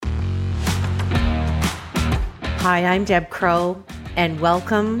Hi, I'm Deb Crow, and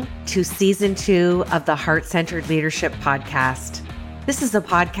welcome to Season 2 of the Heart-Centered Leadership Podcast. This is a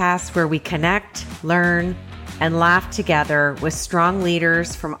podcast where we connect, learn, and laugh together with strong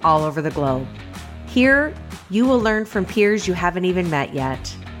leaders from all over the globe. Here, you will learn from peers you haven't even met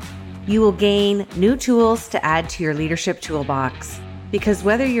yet. You will gain new tools to add to your leadership toolbox, because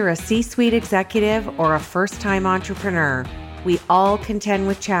whether you're a C-suite executive or a first-time entrepreneur, we all contend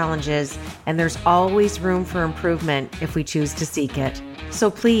with challenges, and there's always room for improvement if we choose to seek it. So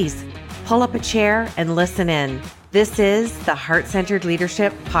please, pull up a chair and listen in. This is the Heart-Centered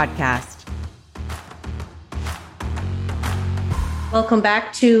Leadership Podcast. Welcome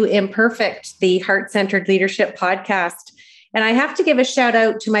back to Imperfect, the Heart-Centered Leadership Podcast. And I have to give a shout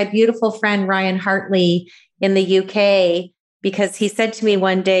out to my beautiful friend, Ryan Hartley in the UK, because he said to me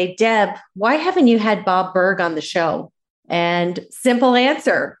one day, Deb, why haven't you had Bob Burg on the show? And simple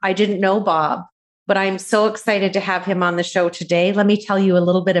answer, I didn't know Bob, but I'm so excited to have him on the show today. Let me tell you a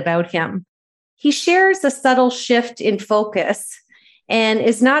little bit about him. He shares a subtle shift in focus and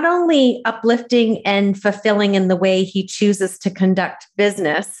is not only uplifting and fulfilling in the way he chooses to conduct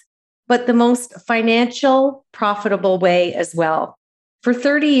business, but the most financial, profitable way as well. For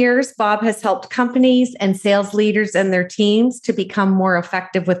 30 years, Bob has helped companies and sales leaders and their teams to become more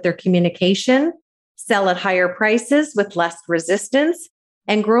effective with their communication, sell at higher prices with less resistance,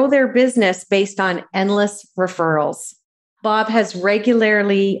 and grow their business based on endless referrals. Bob has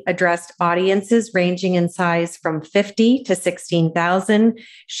regularly addressed audiences ranging in size from 50 to 16,000,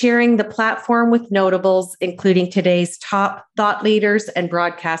 sharing the platform with notables, including today's top thought leaders and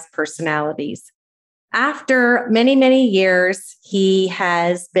broadcast personalities. After many, many years, he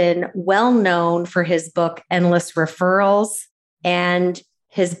has been well known for his book, Endless Referrals, and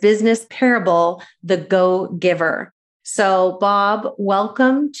his business parable, The Go-Giver. So, Bob,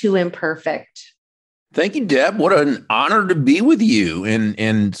 welcome to Imperfect. Thank you, Deb. What an honor to be with you.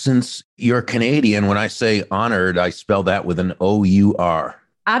 And since you're Canadian, when I say honored, I spell that with an O-U-R.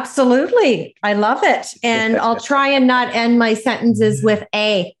 Absolutely. I love it. And I'll try and not end my sentences with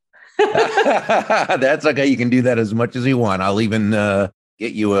A. That's okay. You can do that as much as you want. I'll even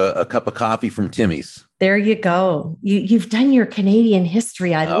get you a cup of coffee from Timmy's. There you go. You've done your Canadian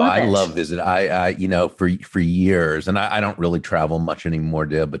history. I love it. I love visit. I for years, and I don't really travel much anymore,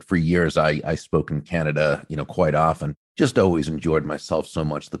 Deb, but for years I spoke in Canada, quite often. Just always enjoyed myself so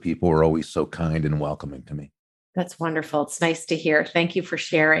much. The people were always so kind and welcoming to me. That's wonderful. It's nice to hear. Thank you for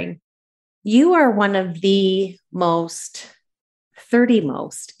sharing. You are one of the 30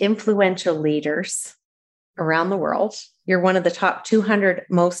 most influential leaders around the world. You're one of the top 200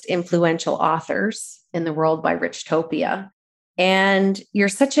 most influential authors in the world by Richtopia. And you're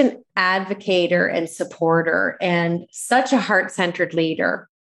such an advocator and supporter and such a heart-centered leader.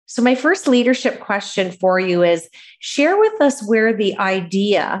 So my first leadership question for you is, share with us where the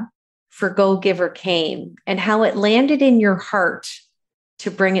idea for Go-Giver came and how it landed in your heart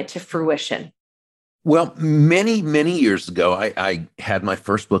to bring it to fruition. Well, many, many years ago, I had my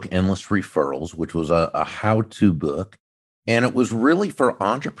first book, Endless Referrals, which was a how-to book. And it was really for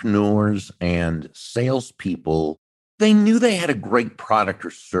entrepreneurs and salespeople. They knew they had a great product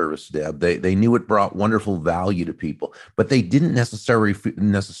or service, Deb. They knew it brought wonderful value to people, but they didn't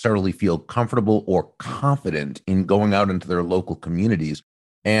necessarily feel comfortable or confident in going out into their local communities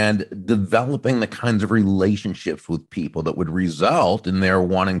and developing the kinds of relationships with people that would result in their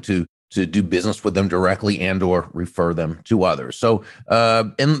wanting to do business with them directly and or refer them to others. So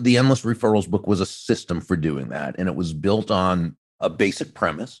and the Endless Referrals book was a system for doing that. And it was built on a basic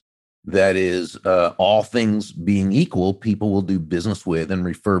premise that is all things being equal, people will do business with and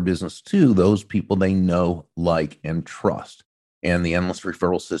refer business to those people they know, like, and trust. And the Endless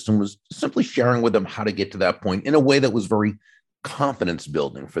Referral system was simply sharing with them how to get to that point in a way that was very confidence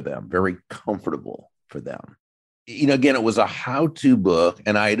building for them, very comfortable for them. Again, it was a how-to book,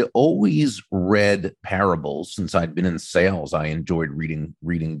 and I'd always read parables since I'd been in sales. I enjoyed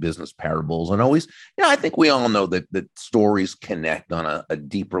reading business parables, and always, I think we all know that stories connect on a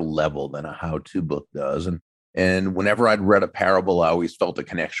deeper level than a how-to book does. And whenever I'd read a parable, I always felt a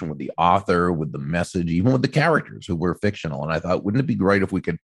connection with the author, with the message, even with the characters who were fictional. And I thought, wouldn't it be great if we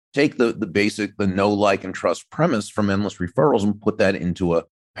could take the basic, the know, like, and trust premise from Endless Referrals and put that into a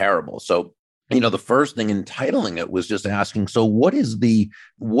parable? So the first thing in titling it was just asking, so what is the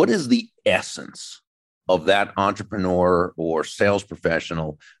essence of that entrepreneur or sales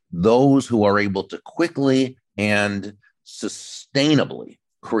professional, those who are able to quickly and sustainably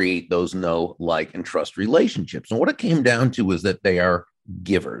create those know, like, and trust relationships? And what it came down to is that they are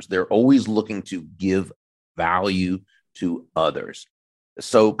givers. They're always looking to give value to others.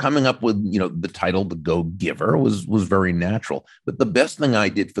 so coming up with, the title, The Go Giver, was very natural. But the best thing I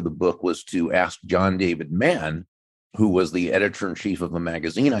did for the book was to ask John David Mann, who was the editor-in-chief of a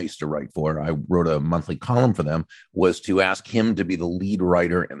magazine I used to write for. I wrote a monthly column for them, was to ask him to be the lead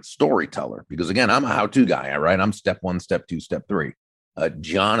writer and storyteller. Because again, I'm a how-to guy, right? I'm step 1, step 2, step 3.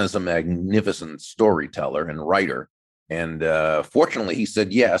 John is a magnificent storyteller and writer. And fortunately, he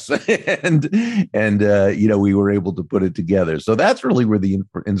said yes, and we were able to put it together. So that's really where the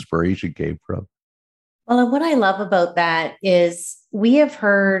inspiration came from. Well, and what I love about that is we have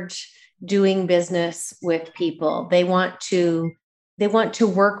heard doing business with people. They want to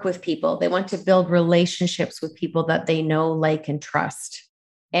work with people. They want to build relationships with people that they know, like, and trust.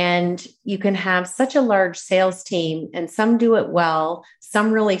 And you can have such a large sales team, and some do it well,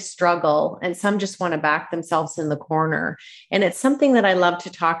 some really struggle, and some just want to back themselves in the corner. And it's something that I love to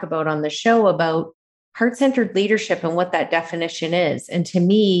talk about on the show, about heart-centered leadership and what that definition is. And to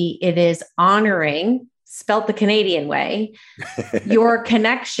me, it is honoring, spelt the Canadian way, your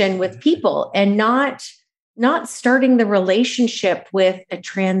connection with people, and not starting the relationship with a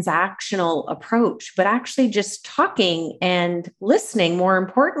transactional approach, but actually just talking and listening, more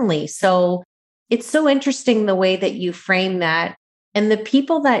importantly. So it's so interesting the way that you frame that. And the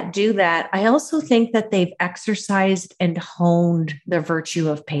people that do that, I also think that they've exercised and honed the virtue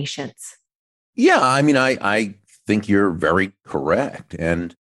of patience. Yeah, I mean, I think you're very correct.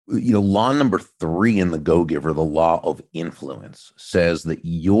 And law number 3 in the Go Giver, the law of influence, says that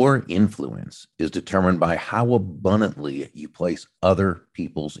your influence is determined by how abundantly you place other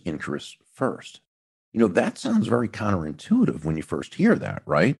people's interests first. That sounds very counterintuitive when you first hear that,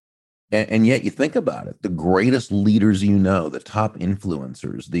 right? And yet you think about it, the greatest leaders, the top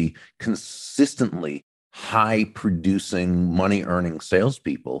influencers, the consistently high producing, money earning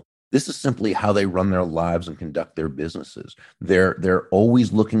salespeople, this is simply how they run their lives and conduct their businesses. They're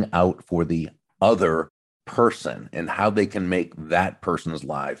always looking out for the other person and how they can make that person's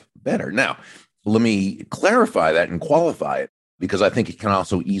life better. Now, let me clarify that and qualify it, because I think it can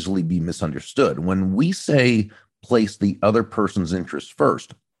also easily be misunderstood. When we say place the other person's interests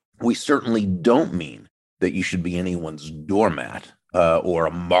first, we certainly don't mean that you should be anyone's doormat or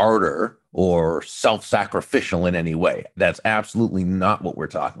a martyr or self-sacrificial in any way. That's absolutely not what we're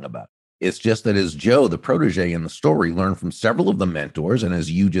talking about. It's just that as Joe, the protege in the story, learned from several of the mentors, and as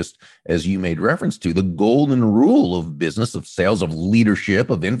you made reference to, the golden rule of business, of sales, of leadership,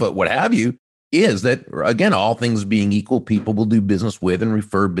 of info, what have you, is that, again, all things being equal, people will do business with and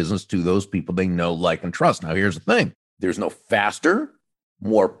refer business to those people they know, like, and trust. Now, here's the thing. There's no faster,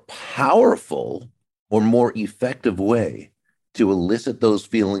 more powerful, or more effective way to elicit those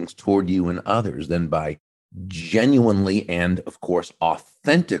feelings toward you and others than by genuinely and, of course,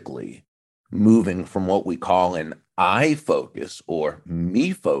 authentically moving from what we call an I focus or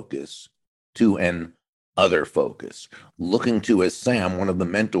me focus to an other focus. Looking to, as Sam, one of the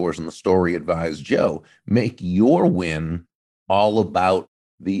mentors in the story, advised Joe, make your win all about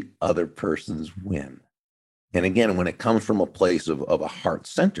the other person's win. And again, when it comes from a place of a heart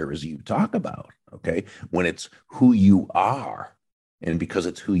center, as you talk about, okay, when it's who you are, and because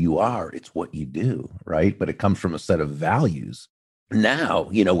it's who you are, it's what you do, right? But it comes from a set of values. Now,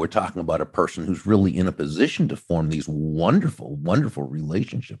 we're talking about a person who's really in a position to form these wonderful, wonderful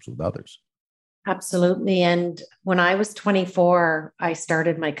relationships with others. Absolutely. And when I was 24, I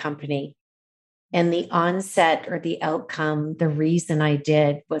started my company. And the onset, or the outcome, the reason I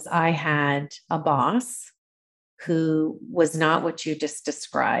did, was I had a boss who was not what you just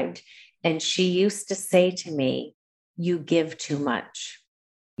described. And she used to say to me, "You give too much.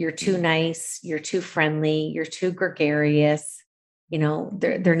 You're too nice. You're too friendly. You're too gregarious.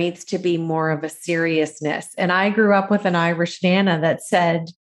 There needs to be more of a seriousness." And I grew up with an Irish Nana that said,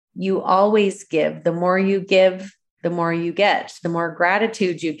 "You always give. The more you give, the more you get, the more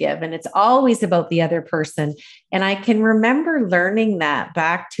gratitude you give. And it's always about the other person." And I can remember learning that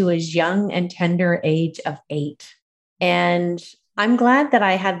back to as young and tender age of 8. And I'm glad that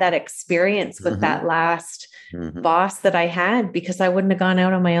I had that experience with that last boss that I had, because I wouldn't have gone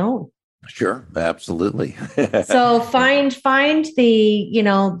out on my own. Sure, absolutely. So find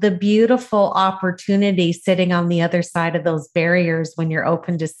the beautiful opportunity sitting on the other side of those barriers when you're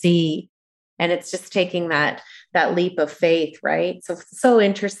open to see. And it's just taking that leap of faith, right? So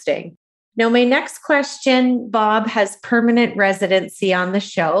interesting. Now, my next question, Bob, has permanent residency on the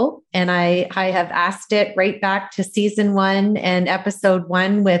show. And I have asked it right back to season 1 and episode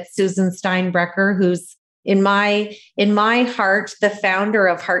 1 with Susan Steinbrecher, who's in my heart, the founder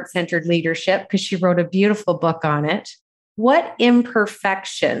of Heart-Centered Leadership, because she wrote a beautiful book on it. What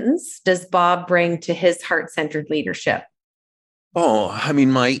imperfections does Bob bring to his heart-centered leadership? Oh, I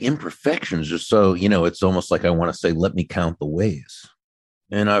mean, my imperfections are so, it's almost like I want to say, let me count the ways.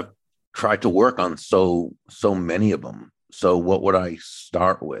 And I've tried to work on so many of them. So what would I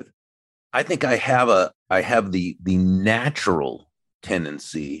start with? I think I have the natural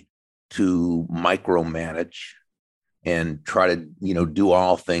tendency to micromanage and try to, do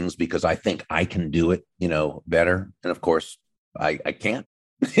all things because I think I can do it, better. And of course, I can't.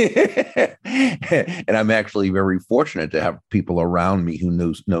 And I'm actually very fortunate to have people around me who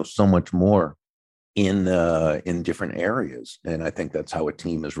know so much more in different areas. And I think that's how a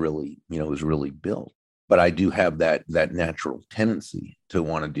team is really built. But I do have that natural tendency to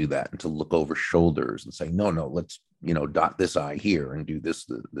want to do that and to look over shoulders and say, no, let's, dot this I here and do this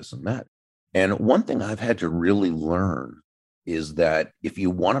and that. And one thing I've had to really learn is that if you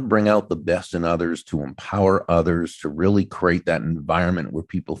want to bring out the best in others, to empower others, to really create that environment where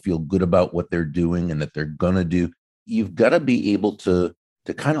people feel good about what they're doing and that they're going to do, you've got to be able to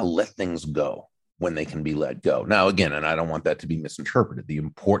kind of let things go when they can be let go. Now, again, and I don't want that to be misinterpreted, the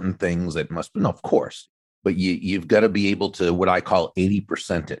important things that must be, no, of course, but you've got to be able to, what I call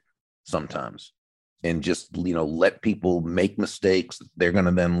 80% it sometimes, and just, let people make mistakes that they're going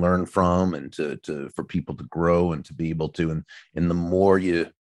to then learn from, and for people to grow and to be able to, and the more you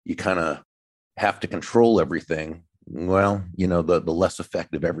kind of have to control everything, well, the less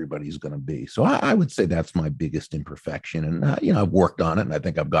effective everybody's going to be. So I would say that's my biggest imperfection. And, I've worked on it, and I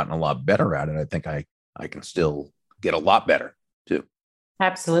think I've gotten a lot better at it. I think I can still get a lot better too.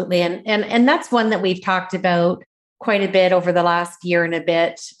 Absolutely. And that's one that we've talked about quite a bit over the last year and a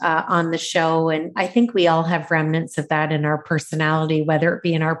bit on the show. And I think we all have remnants of that in our personality, whether it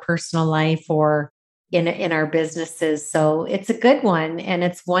be in our personal life or in our businesses. So it's a good one. And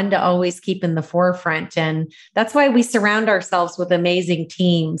it's one to always keep in the forefront. And that's why we surround ourselves with amazing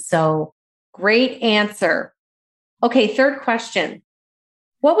teams. So great answer. Okay, third question.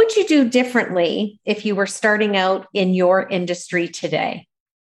 What would you do differently if you were starting out in your industry today?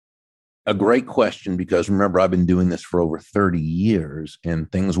 A great question, because remember, I've been doing this for over 30 years,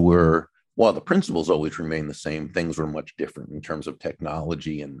 and things were, while the principles always remain the same, things were much different in terms of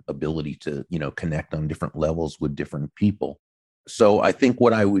technology and ability to, connect on different levels with different people. So I think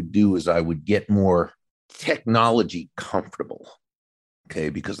what I would do is I would get more technology comfortable. Okay,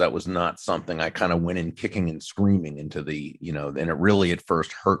 because that was not something I kind of went in kicking and screaming into the, and it really at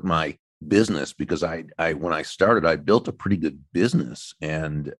first hurt my business, because I when I started, I built a pretty good business,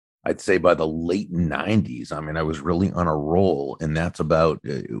 and I'd say by the late 90s, I mean, I was really on a roll. And that's about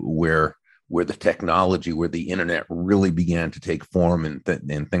where the technology, where the internet really began to take form, and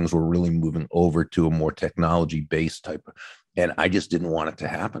things were really moving over to a more technology based type of, and I just didn't want it to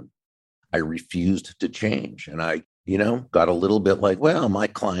happen. I refused to change. And I, got a little bit like, well, my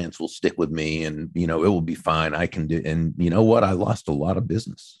clients will stick with me, and, it will be fine. I can do, and you know what? I lost a lot of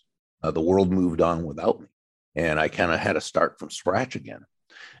business. The world moved on without me, and I kind of had to start from scratch again.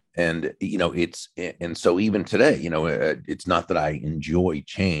 And and so even today, it's not that I enjoy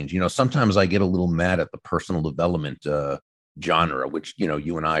change. Sometimes I get a little mad at the personal development genre, which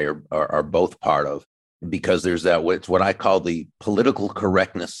you and I are both part of, because there's it's what I call the political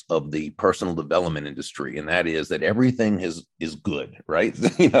correctness of the personal development industry, and that is that everything is good, right?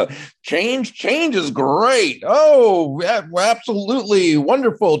 Change is great. Oh, absolutely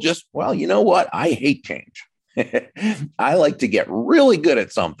wonderful. Just, well, you know what? I hate change. I like to get really good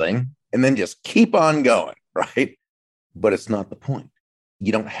at something and then just keep on going, right? But it's not the point.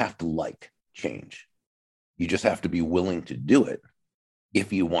 You don't have to like change. You just have to be willing to do it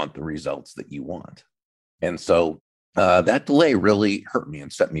if you want the results that you want. And so that delay really hurt me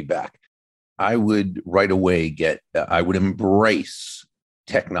and set me back. I would right away I would embrace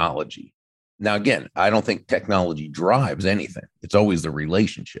technology. Now, again, I don't think technology drives anything. It's always the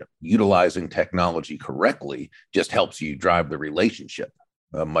relationship. Utilizing technology correctly just helps you drive the relationship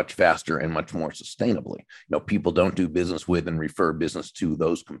much faster and much more sustainably. People don't do business with and refer business to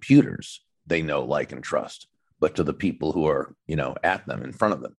those computers they know, like, and trust, but to the people who are, at them, in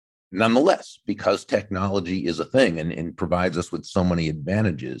front of them. Nonetheless, because technology is a thing and provides us with so many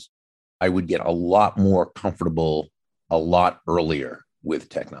advantages, I would get a lot more comfortable a lot earlier with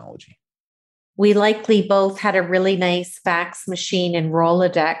technology. We likely both had a really nice fax machine and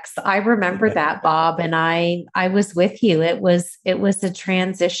Rolodex. I remember that, Bob, and I was with you. It was a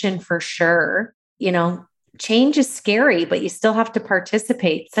transition for sure. Change is scary, but you still have to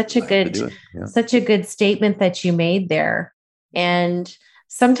participate. Such a good statement that you made there. And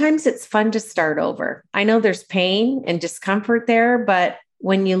sometimes it's fun to start over. I know there's pain and discomfort there, but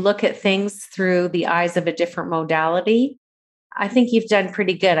when you look at things through the eyes of a different modality, I think you've done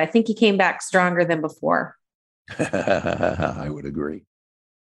pretty good. I think you came back stronger than before. I would agree.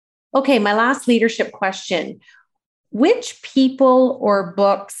 Okay, my last leadership question. Which people or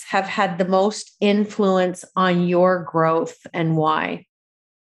books have had the most influence on your growth and why?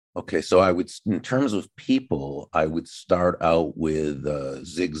 Okay, so I would, in terms of people, I would start out with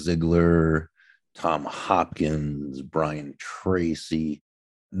Zig Ziglar, Tom Hopkins, Brian Tracy.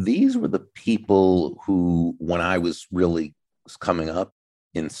 These were the people who, when I was really coming up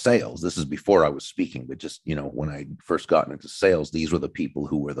in sales, this is before I was speaking, but just, when I first got into sales, these were the people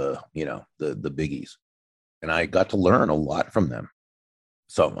who were the biggies. And I got to learn a lot from them.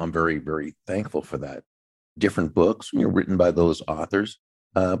 So I'm very, very thankful for that. Different books, written by those authors.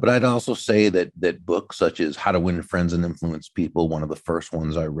 But I'd also say that books such as How to Win Friends and Influence People, one of the first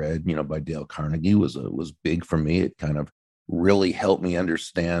ones I read, by Dale Carnegie, was big for me. It kind of really helped me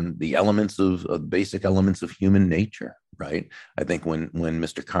understand the elements of basic elements of human nature. Right. I think when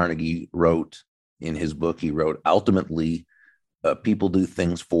Mr. Carnegie wrote in his book, he wrote, ultimately, people do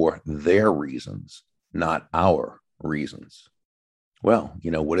things for their reasons, not our reasons. Well,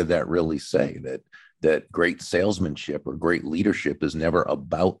 what did that really say? That great salesmanship or great leadership is never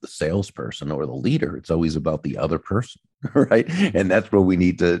about the salesperson or the leader. It's always about the other person, right? And that's where we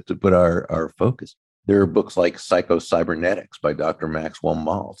need to put our focus. There are books like Psycho-Cybernetics by Dr. Maxwell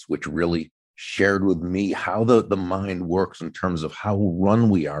Maltz, which really shared with me how the mind works in terms of how run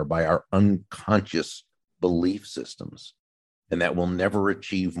we are by our unconscious belief systems, and that we'll never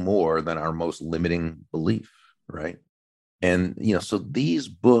achieve more than our most limiting belief, right? And so these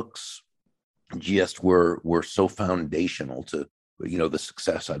books just were so foundational to the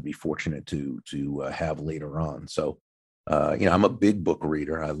success I'd be fortunate to have later on. So I'm a big book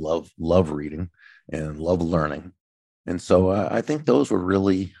reader. I love reading and love learning, and so I think those were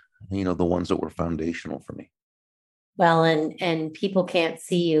really the ones that were foundational for me. Well, and people can't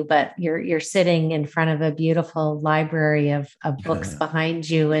see you, but you're sitting in front of a beautiful library of books behind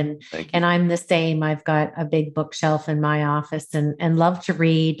you. And Thank you. and I'm the same. I've got a big bookshelf in my office and love to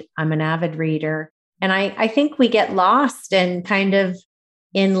read. I'm an avid reader. And I think we get lost and kind of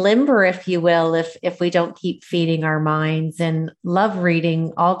in limbo, if you will, if we don't keep feeding our minds, and love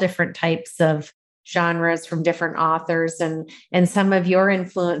reading all different types of genres from different authors, and some of your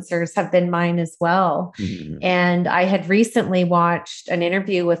influencers have been mine as well. Mm-hmm. And I had recently watched an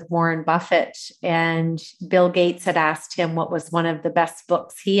interview with Warren Buffett, and Bill Gates had asked him what was one of the best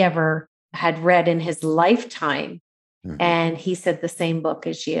books he ever had read in his lifetime. Mm-hmm. And he said the same book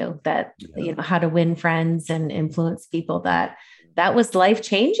as you, that, How to Win Friends and Influence People, that was life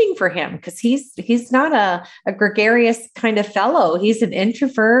changing for him, because he's not a gregarious kind of fellow. He's an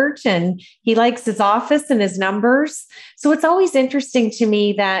introvert and he likes his office and his numbers. So it's always interesting to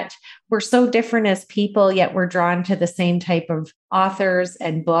me that we're so different as people, yet we're drawn to the same type of authors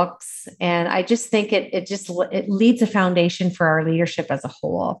and books. And I just think it leads a foundation for our leadership as a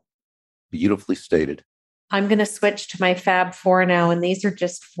whole. Beautifully stated. I'm going to switch to my Fab Four now. And these are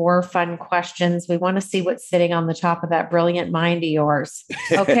just 4 fun questions. We want to see what's sitting on the top of that brilliant mind of yours.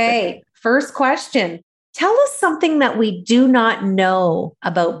 Okay. First question. Tell us something that we do not know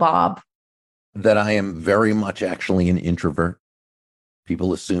about Bob. That I am very much actually an introvert.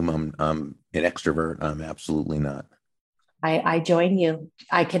 People assume I'm an extrovert. I'm absolutely not. I join you.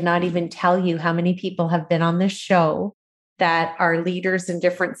 I cannot even tell you how many people have been on this show that are leaders in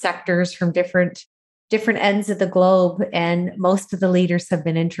different sectors from different ends of the globe, and most of the leaders have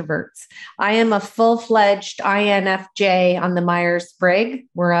been introverts. I am a full-fledged INFJ on the Myers-Briggs.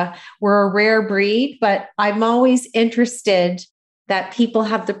 We're a rare breed, but I'm always interested that people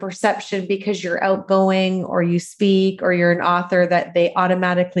have the perception, because you're outgoing or you speak or you're an author, that they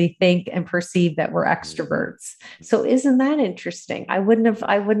automatically think and perceive that we're extroverts. So isn't that interesting? I wouldn't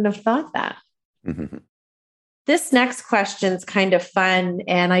have thought that. Mm-hmm. This next question's kind of fun,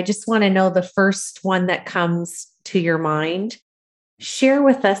 and I just want to know the first one that comes to your mind. Share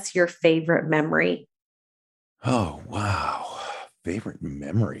with us your favorite memory. Oh, wow. Favorite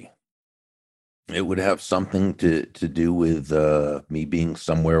memory. It would have something to do with me being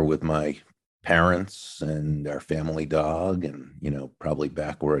somewhere with my parents and our family dog. And, probably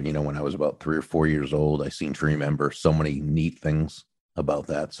back where, when I was about 3 or 4 years old, I seem to remember so many neat things about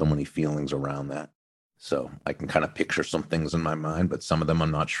that, so many feelings around that. So I can kind of picture some things in my mind, but some of them I'm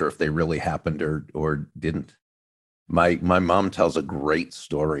not sure if they really happened or didn't. My mom tells a great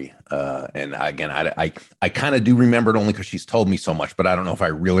story, and again, I kind of do remember it only because she's told me so much, but I don't know if I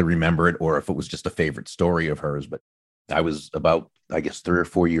really remember it or if it was just a favorite story of hers. But I was about, I guess, 3 or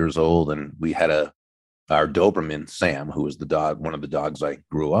 4 years old, and we had our Doberman Sam, who was one of the dogs I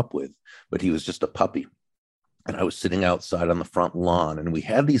grew up with, but he was just a puppy. And I was sitting outside on the front lawn, and we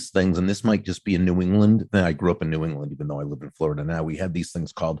had these things, and this might just be in New England. And I grew up in New England, even though I live in Florida now. We had these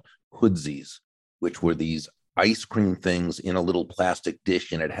things called hoodsies, which were these ice cream things in a little plastic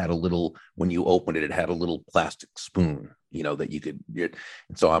dish, and it had a little, when you opened it, it had a little plastic spoon, that you could get.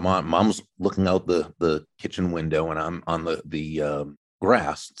 And so mom's looking out the kitchen window, and I'm on the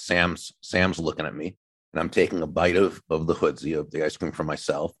grass. Sam's looking at me, and I'm taking a bite of the hoodsie of the ice cream for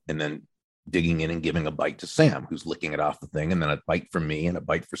myself, and then digging in and giving a bite to Sam, who's licking it off the thing, and then a bite for me, and a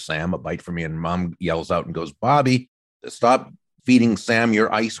bite for Sam, a bite for me, and Mom yells out and goes, "Bobby, stop feeding Sam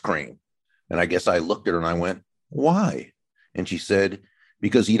your ice cream." And I guess I looked at her and I went, "Why?" And she said,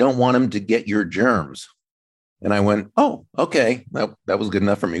 "Because you don't want him to get your germs." And I went, "Oh, okay. That was good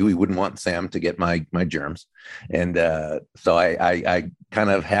enough for me. We wouldn't want Sam to get my germs." And so I kind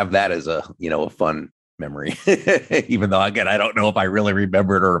of have that as a fun memory, even though, again, I don't know if I really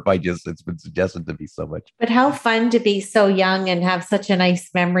remember it or if it's been suggested to me so much. But how fun to be so young and have such a nice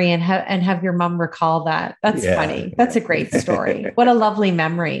memory and have your mom recall that. That's funny. That's a great story. What a lovely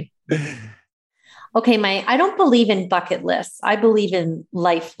memory. Okay, I don't believe in bucket lists. I believe in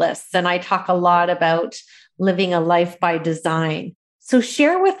life lists, and I talk a lot about living a life by design. So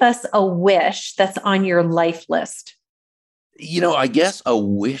share with us a wish that's on your life list. I guess a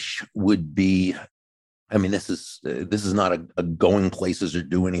wish would be, this is not a going places or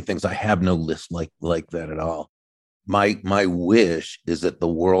doing things. I have no list like that at all. My wish is that the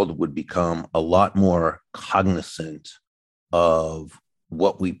world would become a lot more cognizant of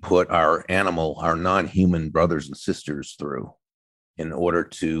what we put our non-human brothers and sisters through in order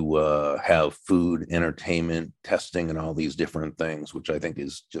to have food, entertainment, testing, and all these different things, which I think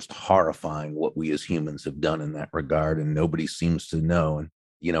is just horrifying what we as humans have done in that regard, and nobody seems to know.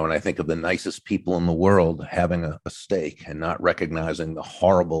 And I think of the nicest people in the world having a steak and not recognizing the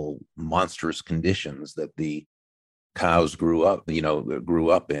horrible, monstrous conditions that the cows grew up in,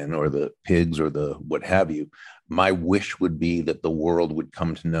 or the pigs or the what have you. My wish would be that the world would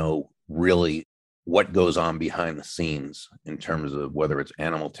come to know really what goes on behind the scenes in terms of whether it's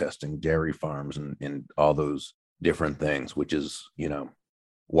animal testing, dairy farms, and all those different things, which is,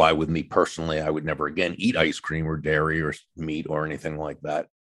 why with me personally, I would never again eat ice cream or dairy or meat or anything like that.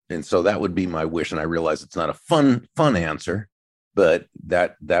 And so that would be my wish. And I realize it's not a fun answer, but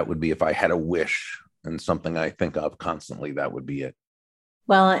that would be, if I had a wish and something I think of constantly, that would be it.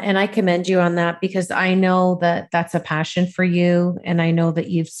 Well, and I commend you on that, because I know that that's a passion for you. And I know that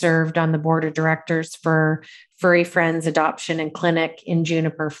you've served on the board of directors for Furry Friends Adoption and Clinic in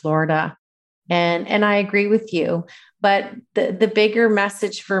Juniper, Florida. And I agree with you. But the bigger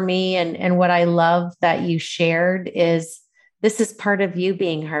message for me, and what I love that you shared, is this is part of you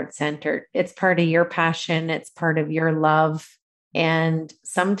being heart-centered. It's part of your passion. It's part of your love. And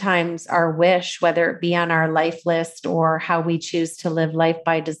sometimes our wish, whether it be on our life list or how we choose to live life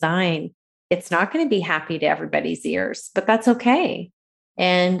by design, it's not going to be happy to everybody's ears, but that's okay.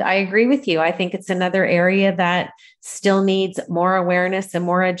 And I agree with you. I think it's another area that still needs more awareness and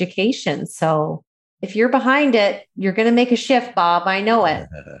more education. So if you're behind it, you're going to make a shift, Bob. I know it.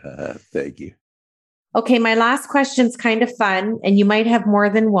 Thank you. Okay, my last question's kind of fun, and you might have more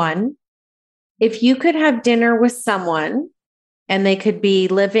than one. If you could have dinner with someone, and they could be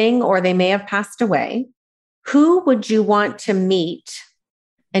living or they may have passed away, who would you want to meet,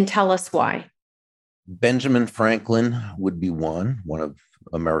 and tell us why? Benjamin Franklin would be one of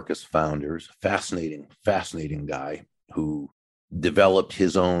America's founders. Fascinating guy who developed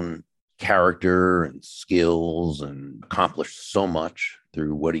his own character and skills and accomplished so much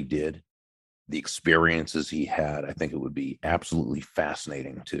through what he did. The experiences he had, I think it would be absolutely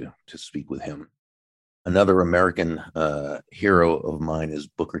fascinating to speak with him. Another American hero of mine is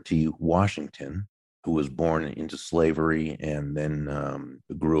Booker T. Washington, who was born into slavery and then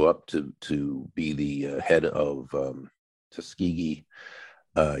grew up to be the head of Tuskegee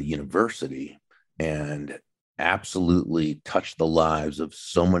University, and absolutely touched the lives of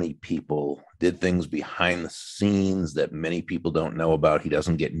so many people, did things behind the scenes that many people don't know about. He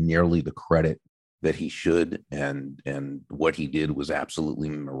doesn't get nearly the credit that he should, and what he did was absolutely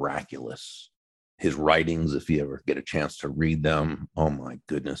miraculous. His writings, if you ever get a chance to read them, oh my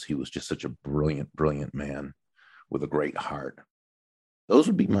goodness, he was just such a brilliant man with a great heart. Those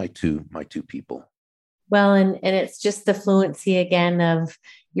would be my two people. Well, and it's just the fluency again of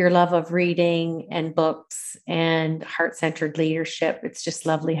your love of reading and books and heart-centered leadership. It's just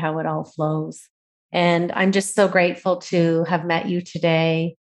lovely how it all flows. And I'm just so grateful to have met you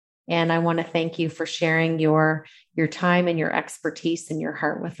today. And I want to thank you for sharing your time and your expertise and your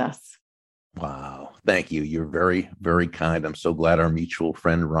heart with us. Wow. Thank you. You're very, very kind. I'm so glad our mutual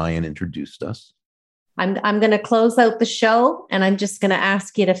friend Ryan introduced us. I'm going to close out the show, and I'm just going to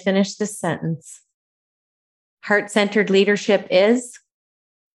ask you to finish this sentence. Heart-centered leadership is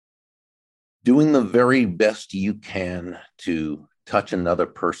doing the very best you can to touch another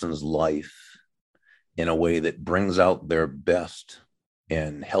person's life in a way that brings out their best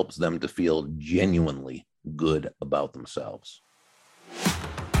and helps them to feel genuinely good about themselves.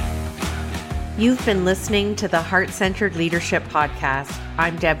 You've been listening to the Heart-Centered Leadership Podcast.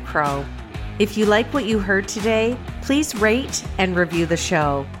 I'm Deb Crow. If you like what you heard today, please rate and review the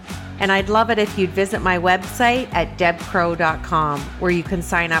show. And I'd love it if you'd visit my website at debcrow.com, where you can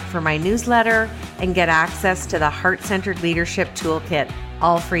sign up for my newsletter and get access to the Heart-Centered Leadership Toolkit,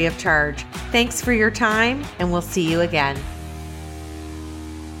 all free of charge. Thanks for your time, and we'll see you again.